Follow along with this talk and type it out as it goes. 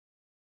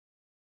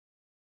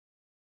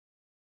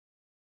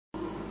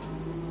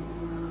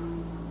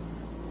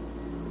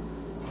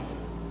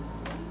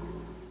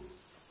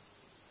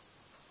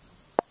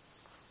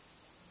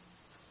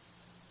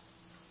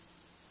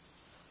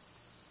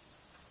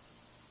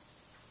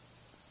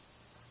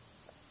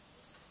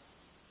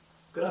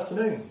Good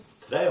afternoon.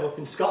 Today I'm up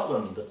in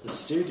Scotland at the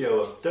studio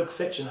of Doug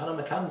Fitch and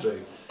Hannah McAndrew.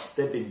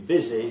 They've been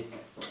busy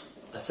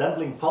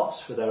assembling pots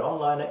for their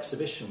online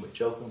exhibition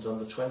which opens on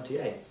the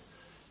 28th.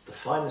 The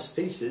finest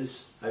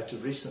pieces out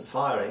of recent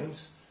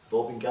firings have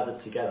all been gathered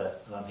together,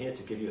 and I'm here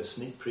to give you a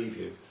sneak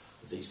preview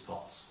of these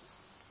pots.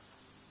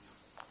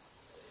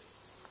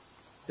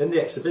 In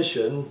the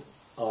exhibition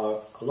are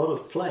a lot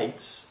of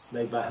plates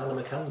made by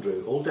Hannah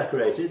McAndrew, all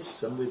decorated,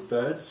 some with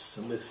birds,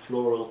 some with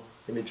floral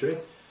imagery.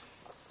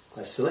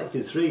 I've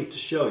selected 3 to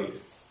show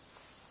you.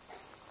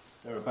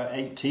 There are about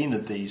 18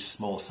 of these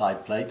small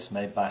side plates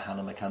made by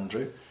Hannah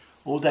McAndrew,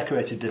 all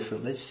decorated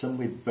differently, some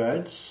with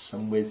birds,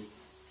 some with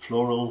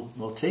floral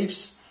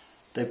motifs.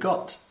 They've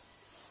got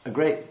a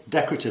great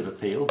decorative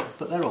appeal,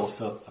 but they're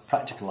also a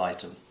practical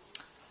item.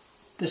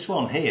 This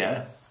one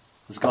here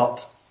has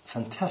got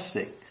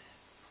fantastic,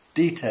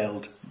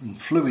 detailed and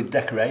fluid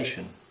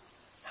decoration.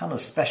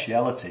 Hannah's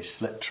speciality,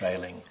 slip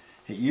trailing.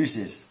 It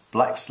uses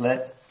black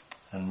slip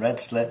and red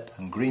slip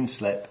and green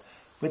slip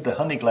with the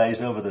honey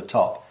glaze over the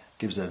top.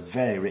 Gives a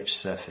very rich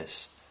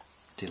surface.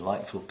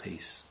 Delightful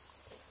piece.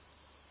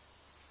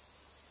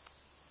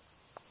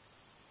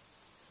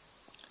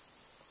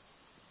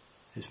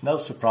 It's no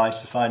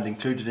surprise to find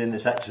included in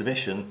this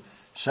exhibition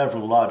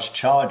several large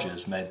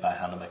chargers made by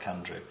Hannah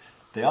McAndrew.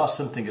 They are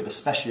something of a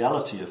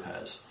speciality of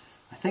hers.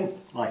 I think,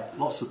 like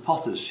lots of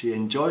potters, she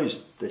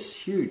enjoys this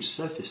huge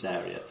surface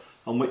area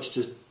on which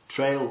to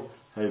trail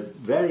her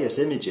various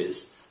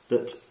images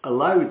that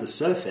allow the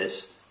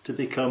surface to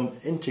become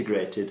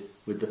integrated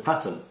with the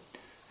pattern.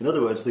 In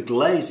other words, the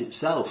glaze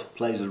itself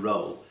plays a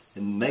role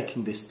in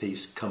making this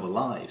piece come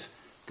alive.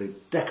 The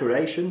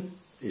decoration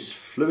is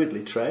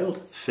fluidly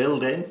trailed,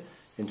 filled in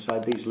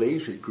inside these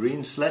leaves with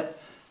green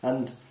slip,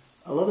 and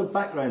a lot of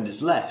background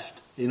is left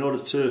in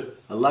order to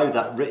allow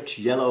that rich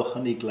yellow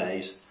honey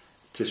glaze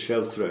to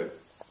show through.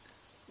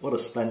 What a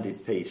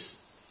splendid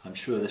piece. I'm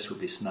sure this will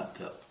be snapped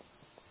up.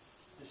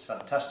 This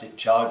fantastic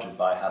charger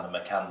by Hannah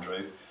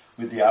McAndrew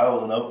with the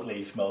owl and oak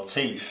leaf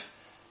motif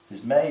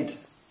is made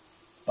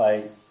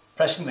by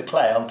pressing the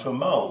clay onto a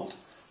mould,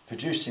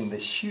 producing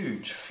this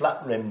huge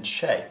flat-rimmed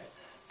shape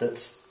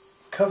that's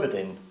covered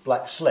in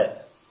black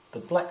slip. The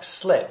black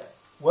slip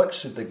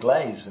works with the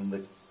glaze and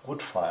the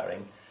wood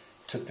firing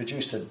to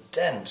produce a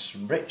dense,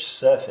 rich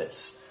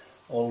surface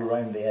all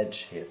around the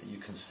edge here that you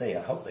can see.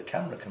 I hope the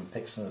camera can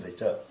pick some of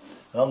it up.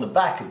 And on the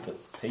back of the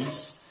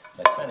piece,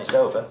 if I turn it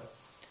over,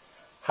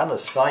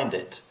 Hannah's signed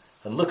it,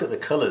 and look at the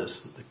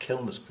colours that the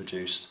kiln has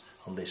produced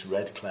on this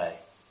red clay.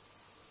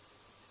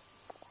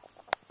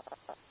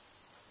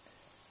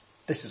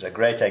 This is a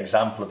great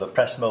example of a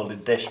press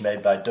moulded dish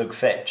made by Doug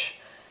Fitch.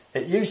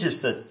 It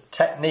uses the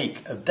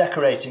technique of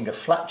decorating a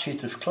flat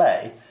sheet of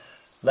clay,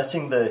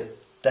 letting the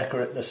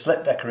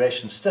slip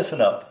decoration stiffen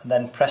up and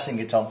then pressing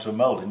it onto a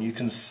mould, and you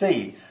can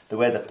see the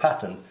way the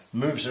pattern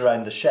moves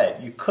around the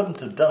shape. You couldn't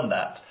have done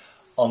that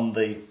on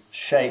the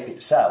shape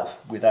itself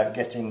without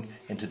getting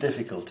into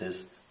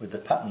difficulties with the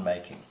pattern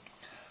making.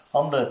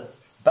 On the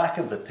back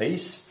of the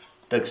piece,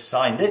 Doug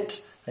signed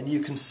it, and you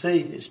can see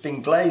it's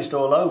been glazed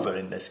all over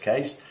in this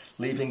case,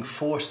 leaving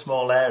 4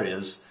 small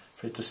areas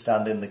for it to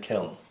stand in the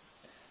kiln.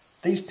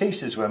 These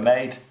pieces were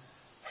made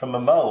from a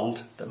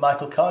mould that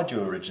Michael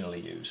Cardew originally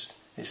used.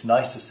 It's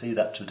nice to see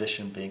that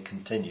tradition being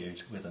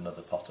continued with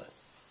another potter.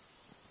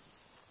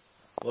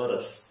 What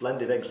a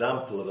splendid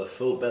example of a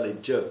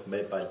full-bellied jug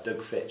made by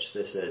Doug Fitch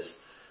this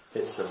is.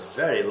 It's a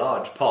very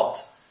large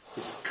pot.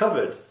 It's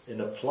covered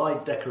in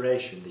applied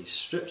decoration, these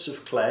strips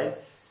of clay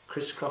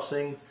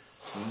crisscrossing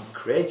and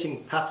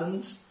creating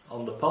patterns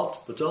on the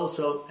pot, but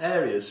also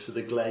areas for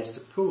the glaze to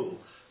pool,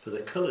 for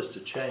the colours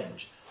to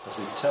change. As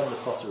we turn the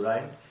pot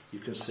around, you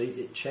can see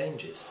it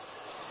changes.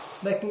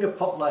 Making a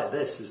pot like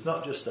this is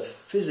not just a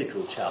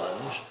physical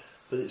challenge,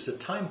 but it's a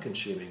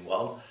time-consuming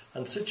one,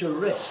 and such a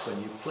risk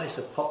when you place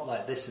a pot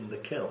like this in the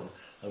kiln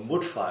and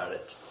wood fire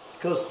it,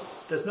 because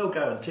there's no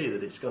guarantee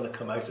that it's going to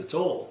come out at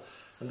all,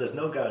 and there's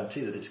no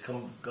guarantee that it's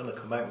going to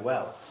come out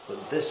well,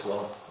 but this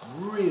one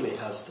really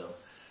has done,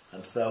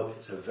 and so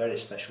it's a very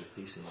special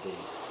piece indeed.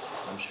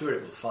 I'm sure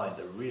it will find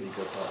a really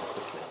good home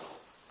quickly.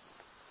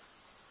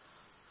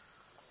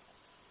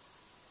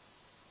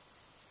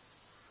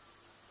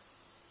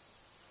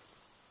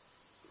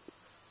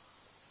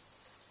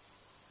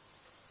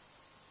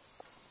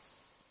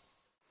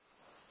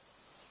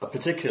 A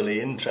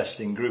particularly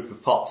interesting group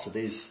of pots are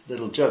these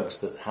little jugs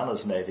that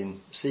Hannah's made in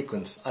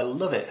sequence. I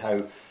love it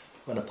how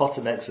when a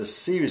potter makes a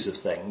series of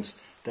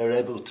things, they're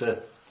able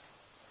to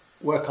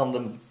work on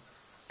them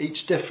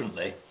each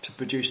differently to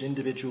produce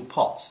individual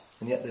pots,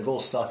 and yet they've all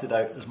started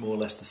out as more or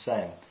less the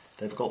same.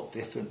 They've got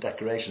different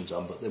decorations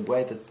on, but the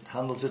way the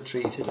handles are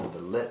treated and the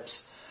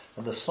lips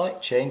and the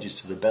slight changes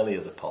to the belly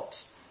of the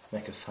pots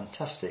make a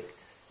fantastic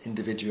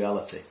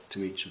individuality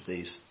to each of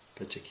these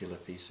particular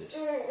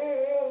pieces.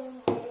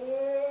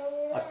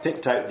 I've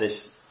picked out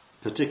this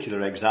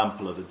particular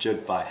example of a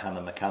jug by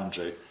Hannah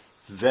McAndrew,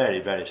 very,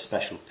 very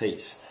special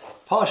piece,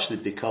 partially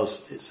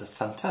because it's a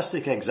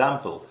fantastic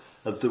example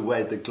of the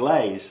way the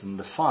glaze and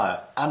the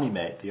fire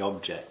animate the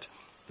object.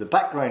 The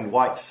background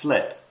white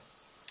slip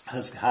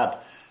has had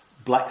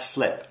black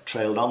slip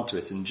trailed onto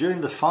it, and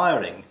during the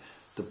firing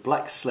the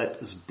black slip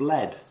has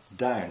bled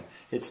down.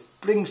 It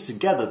brings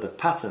together the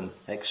pattern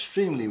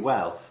extremely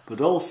well, but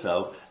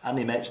also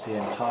animates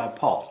the entire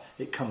pot.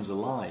 It comes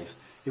alive.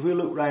 If we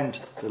look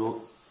round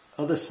the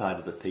other side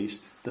of the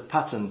piece, the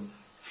pattern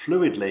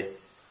fluidly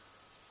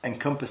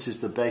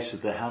encompasses the base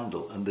of the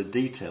handle and the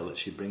detail that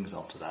she brings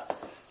onto that.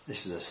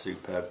 This is a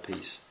superb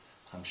piece.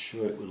 I'm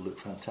sure it will look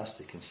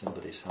fantastic in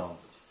somebody's home.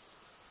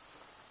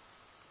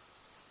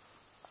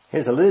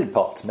 Here's a lily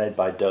pot made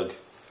by Doug.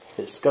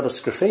 It's got a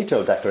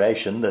sgraffito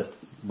decoration. The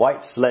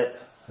white slip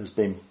has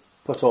been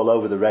put all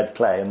over the red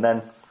clay, and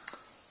then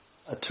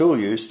a tool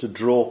used to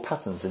draw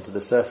patterns into the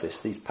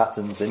surface. These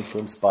patterns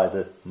influenced by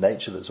the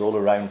nature that's all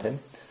around him.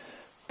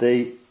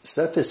 The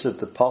surface of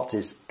the pot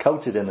is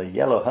coated in a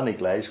yellow honey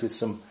glaze with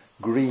some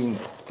green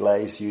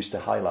glaze used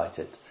to highlight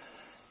it.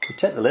 You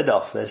take the lid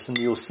off this and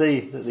you'll see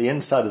that the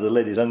inside of the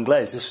lid is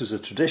unglazed. This was a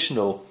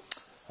traditional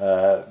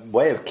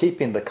way of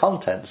keeping the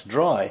contents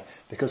dry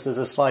because there's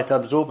a slight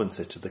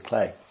absorbency to the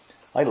clay.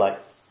 I like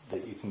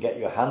that you can get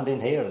your hand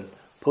in here and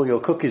pull your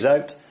cookies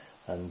out,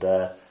 and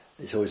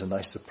it's always a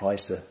nice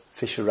surprise to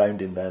fish around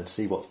in there and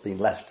see what's been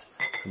left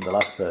from the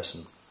last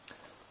person.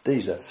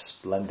 These are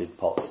splendid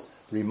pots,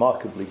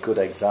 remarkably good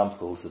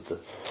examples of the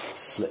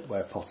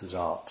slipware potter's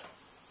art.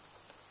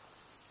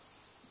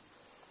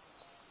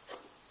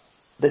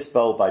 This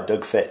bowl by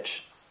Doug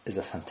Fitch is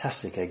a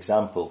fantastic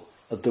example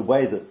of the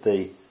way that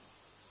the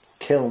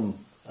kiln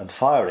and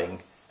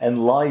firing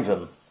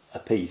enliven a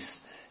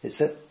piece.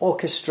 It's an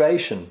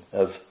orchestration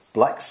of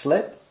black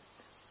slip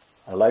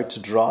allowed to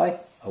dry,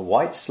 a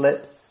white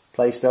slip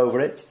placed over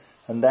it,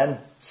 and then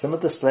some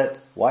of the slip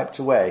wiped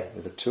away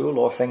with a tool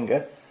or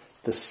finger.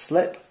 The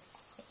slip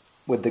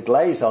with the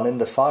glaze on in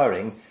the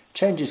firing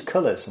changes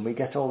colours, and we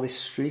get all this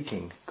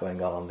streaking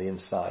going on the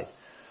inside.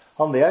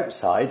 On the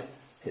outside,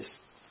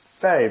 it's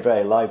very,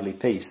 very lively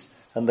piece,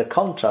 and the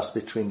contrast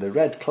between the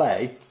red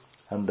clay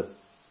and the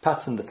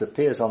pattern that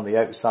appears on the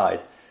outside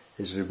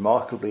is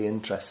remarkably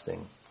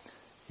interesting.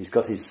 He's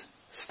got his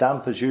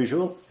stamp as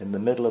usual in the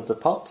middle of the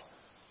pot.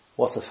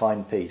 What a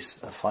fine piece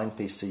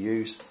to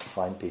use, a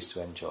fine piece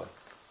to enjoy.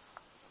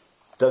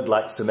 Doug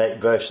likes to make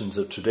versions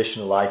of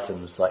traditional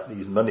items like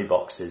these money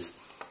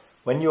boxes.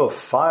 When you're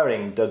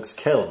firing Doug's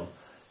kiln,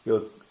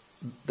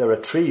 there are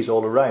trees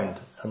all around,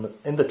 and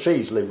in the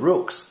trees live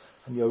rooks,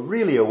 and you're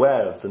really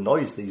aware of the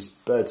noise these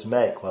birds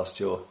make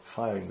whilst you're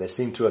firing. They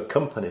seem to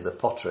accompany the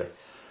pottery.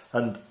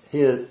 And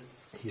here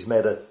he's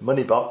made a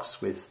money box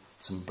with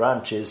some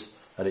branches,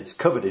 and it's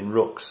covered in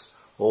rooks,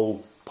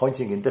 all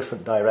pointing in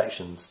different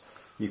directions.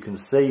 You can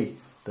see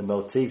the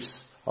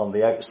motifs on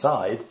the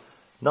outside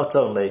not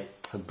only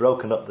have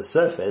broken up the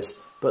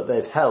surface, but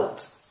they've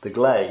helped the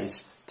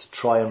glaze to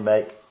try and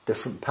make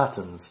different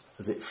patterns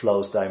as it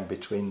flows down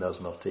between those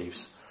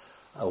motifs.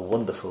 A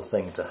wonderful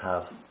thing to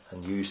have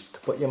and use to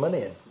put your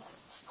money in.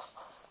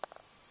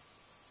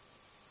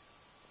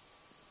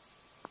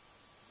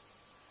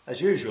 As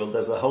usual,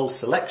 there's a whole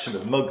selection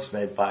of mugs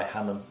made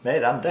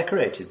and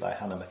decorated by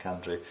Hannah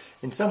McAndrew.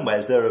 In some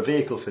ways they're a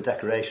vehicle for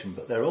decoration,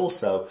 but they're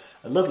also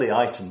a lovely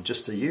item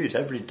just to use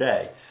every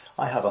day.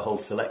 I have a whole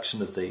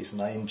selection of these,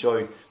 and I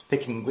enjoy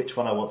picking which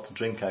one I want to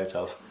drink out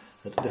of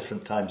at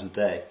different times of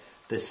day.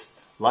 This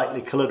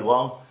lightly coloured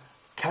one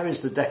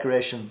carries the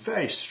decoration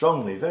very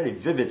strongly, very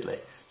vividly.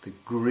 The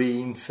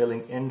green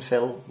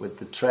infill with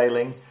the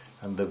trailing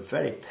and the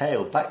very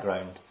pale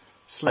background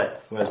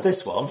slip, whereas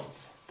this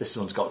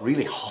one's got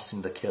really hot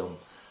in the kiln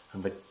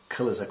and the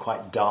colours are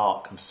quite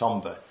dark and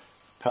sombre,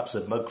 perhaps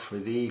a mug for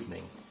the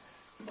evening.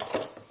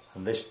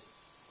 And this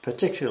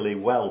particularly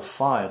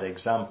well-fired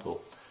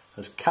example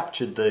has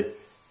captured the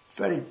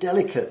very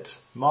delicate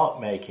mark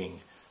making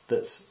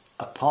that's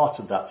a part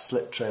of that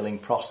slip trailing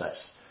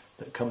process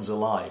that comes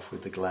alive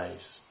with the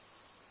glaze.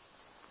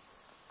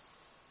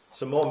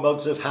 Some more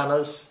mugs of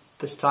Hannah's,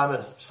 this time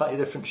a slightly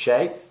different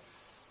shape,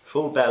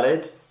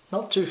 full-bellied,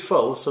 not too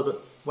full, so that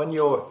when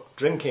you're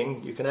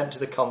drinking you can empty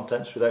the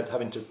contents without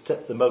having to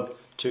tip the mug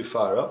too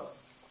far up.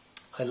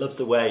 I love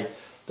the way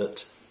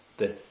that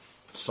the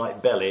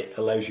slight belly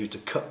allows you to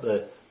cut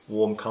the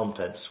warm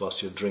contents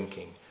whilst you're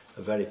drinking.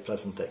 A very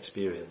pleasant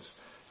experience.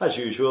 As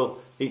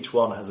usual, each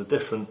one has a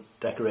different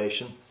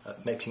decoration,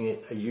 making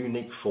it a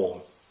unique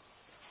form.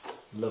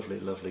 Lovely,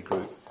 lovely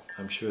group.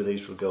 I'm sure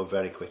these will go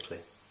very quickly.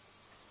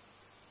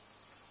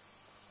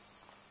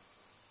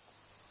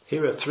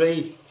 Here are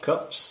 3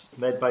 cups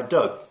made by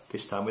Doug,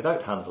 this time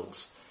without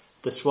handles.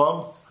 This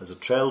one has a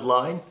trailed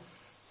line.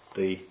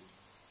 The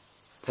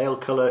pale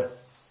colour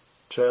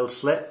trailed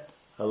slip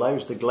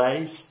allows the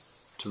glaze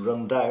to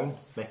run down,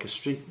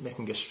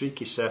 making a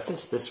streaky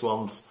surface. This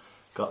one's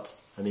got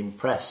an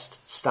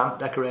impressed stamp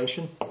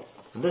decoration,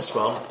 and this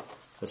one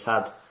has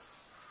had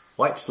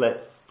white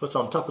slip put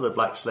on top of the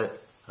black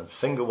slip and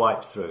finger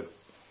wiped through.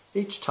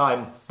 Each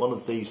time one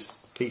of these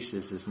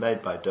pieces is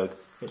made by Doug,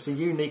 it's a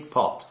unique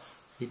pot.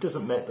 He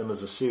doesn't make them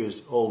as a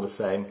series all the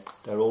same,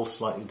 they're all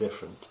slightly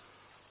different.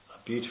 A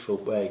beautiful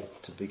way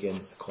to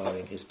begin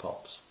acquiring his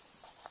pots.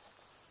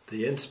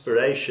 The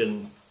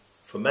inspiration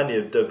for many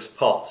of Doug's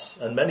pots,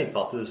 and many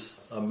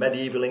potters, are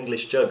medieval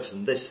English jugs,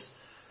 and this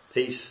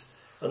piece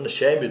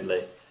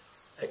unashamedly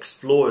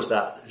explores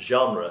that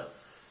genre.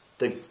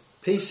 The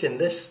piece in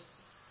this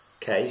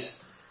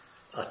case,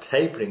 a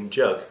tapering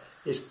jug,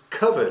 is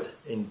covered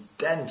in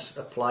dense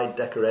applied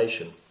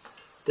decoration.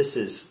 This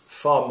is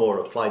far more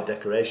applied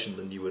decoration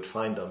than you would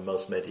find on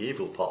most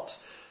medieval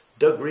pots.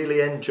 Doug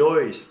really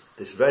enjoys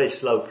this very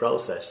slow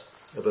process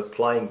of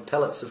applying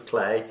pellets of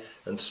clay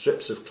and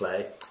strips of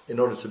clay in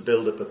order to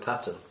build up a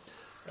pattern.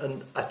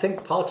 And I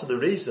think part of the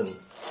reason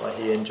why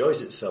he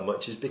enjoys it so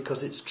much is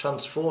because it's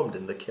transformed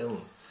in the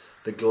kiln.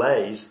 The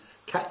glaze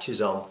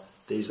catches on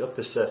these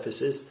upper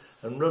surfaces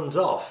and runs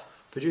off,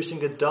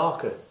 producing a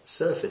darker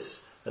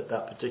surface at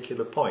that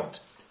particular point.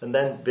 And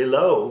then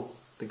below,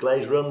 the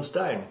glaze runs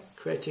down,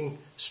 creating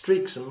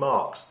streaks and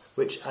marks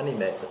which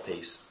animate the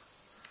piece.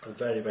 A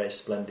very, very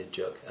splendid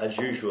jug. As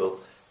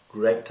usual,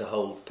 great to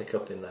hold, pick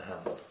up in the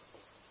hand.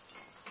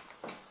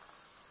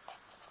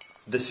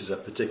 This is a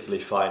particularly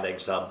fine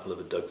example of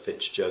a Doug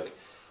Fitch jug.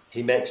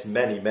 He makes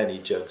many, many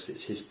jugs.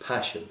 It's his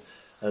passion.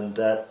 And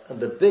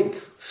the big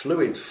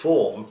fluid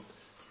form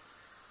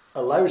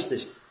allows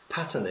this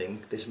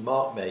patterning, this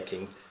mark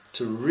making,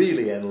 to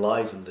really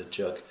enliven the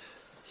jug.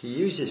 He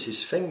uses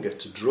his finger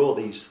to draw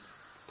these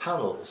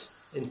panels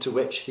into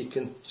which he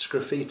can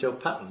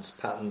sgraffito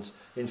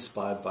patterns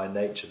inspired by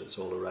nature that's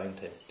all around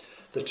him.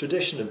 The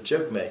tradition of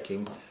jug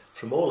making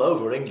from all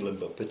over England,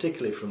 but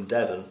particularly from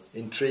Devon,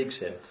 intrigues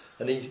him,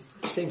 and it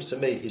seems to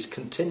me he's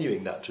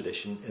continuing that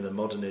tradition in a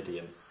modern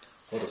idiom.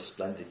 What a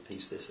splendid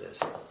piece this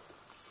is.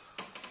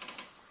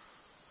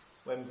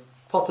 When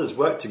potters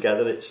work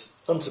together, it's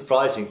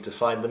unsurprising to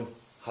find them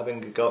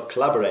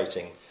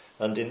collaborating,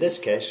 and in this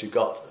case we've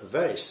got a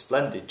very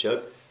splendid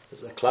jug.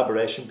 There's a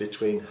collaboration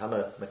between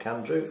Alex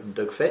McAndrew and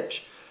Doug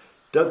Fitch.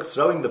 Doug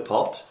throwing the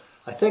pot,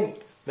 I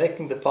think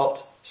making the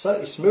pot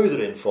slightly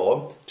smoother in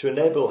form to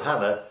enable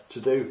Hannah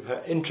to do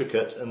her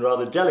intricate and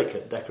rather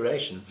delicate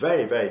decoration.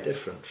 Very, very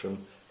different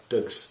from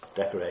Doug's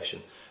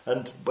decoration.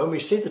 And when we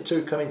see the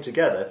two coming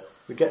together,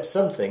 we get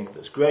something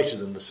that's greater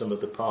than the sum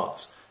of the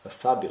parts. A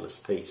fabulous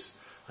piece.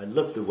 I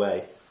love the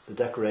way the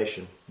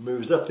decoration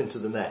moves up into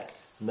the neck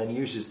and then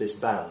uses this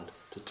band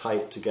to tie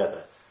it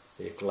together.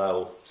 The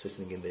glow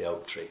sitting in the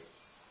oak tree.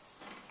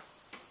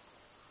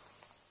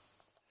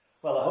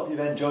 Well, I hope you've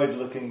enjoyed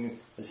looking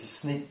at a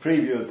sneak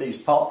preview of these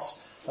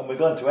pots, and we're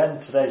going to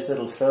end today's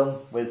little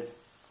film with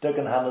Doug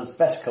and Hannah's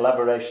best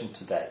collaboration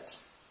to date.